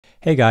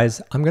Hey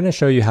guys, I'm going to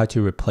show you how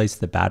to replace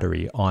the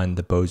battery on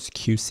the BOSE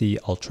QC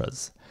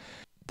Ultras.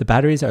 The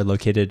batteries are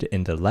located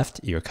in the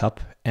left ear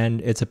cup,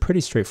 and it's a pretty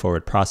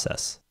straightforward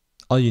process.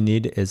 All you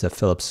need is a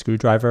Phillips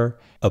screwdriver,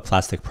 a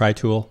plastic pry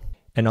tool,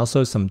 and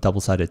also some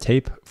double-sided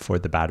tape for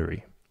the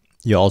battery.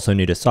 You'll also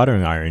need a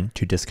soldering iron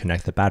to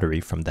disconnect the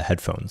battery from the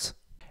headphones.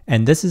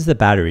 And this is the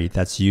battery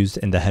that's used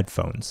in the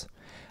headphones.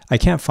 I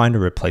can't find a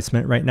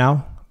replacement right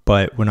now,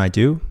 but when I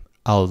do,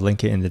 I'll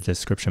link it in the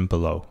description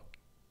below.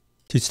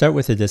 To start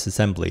with the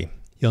disassembly,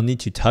 you'll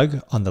need to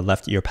tug on the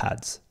left ear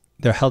pads.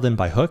 They're held in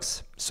by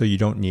hooks, so you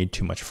don't need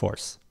too much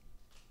force.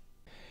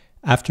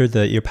 After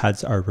the ear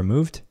pads are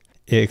removed,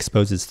 it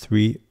exposes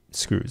 3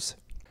 screws.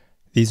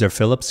 These are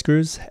Phillips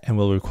screws and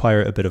will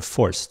require a bit of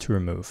force to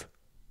remove.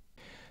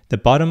 The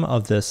bottom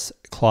of this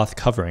cloth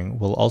covering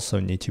will also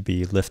need to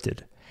be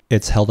lifted.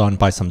 It's held on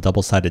by some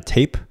double-sided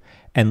tape,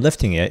 and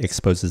lifting it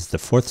exposes the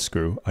 4th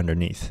screw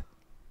underneath.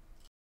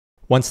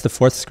 Once the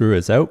 4th screw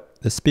is out,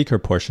 the speaker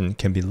portion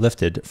can be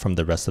lifted from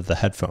the rest of the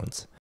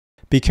headphones.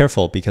 Be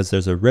careful because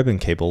there's a ribbon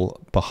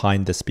cable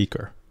behind the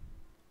speaker.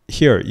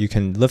 Here, you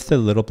can lift the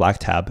little black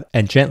tab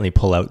and gently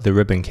pull out the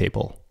ribbon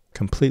cable,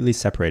 completely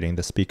separating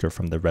the speaker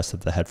from the rest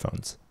of the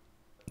headphones.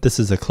 This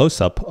is a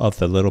close-up of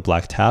the little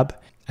black tab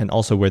and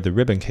also where the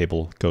ribbon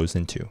cable goes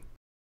into.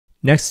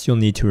 Next, you'll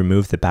need to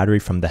remove the battery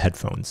from the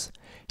headphones.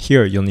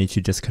 Here, you'll need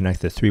to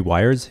disconnect the 3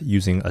 wires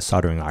using a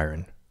soldering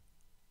iron.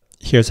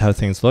 Here's how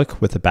things look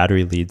with the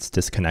battery leads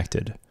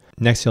disconnected.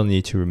 Next, you'll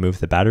need to remove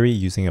the battery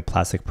using a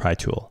plastic pry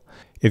tool.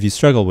 If you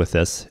struggle with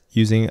this,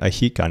 using a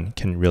heat gun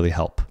can really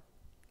help.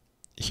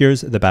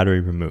 Here's the battery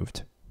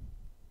removed.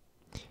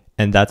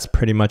 And that's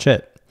pretty much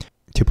it.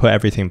 To put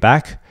everything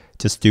back,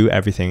 just do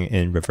everything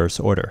in reverse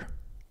order.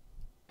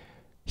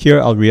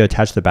 Here, I'll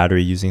reattach the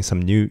battery using some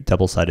new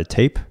double-sided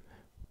tape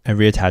and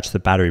reattach the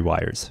battery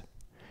wires.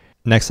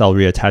 Next, I'll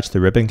reattach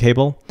the ribbon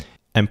cable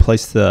and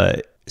place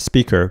the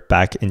speaker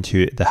back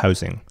into the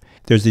housing.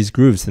 There's these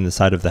grooves in the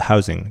side of the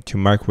housing to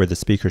mark where the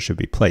speaker should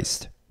be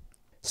placed.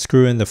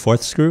 Screw in the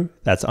 4th screw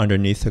that's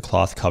underneath the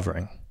cloth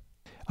covering.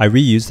 I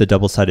reuse the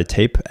double-sided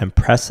tape and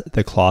press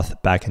the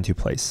cloth back into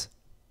place.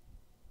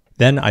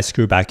 Then I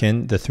screw back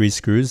in the 3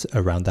 screws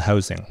around the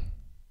housing.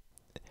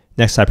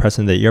 Next, I press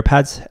in the ear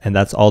pads, and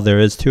that's all there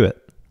is to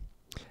it.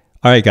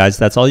 Alright guys,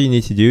 that's all you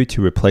need to do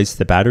to replace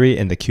the battery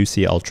in the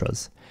QC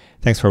Ultras.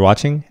 Thanks for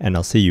watching, and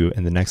I'll see you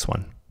in the next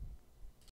one.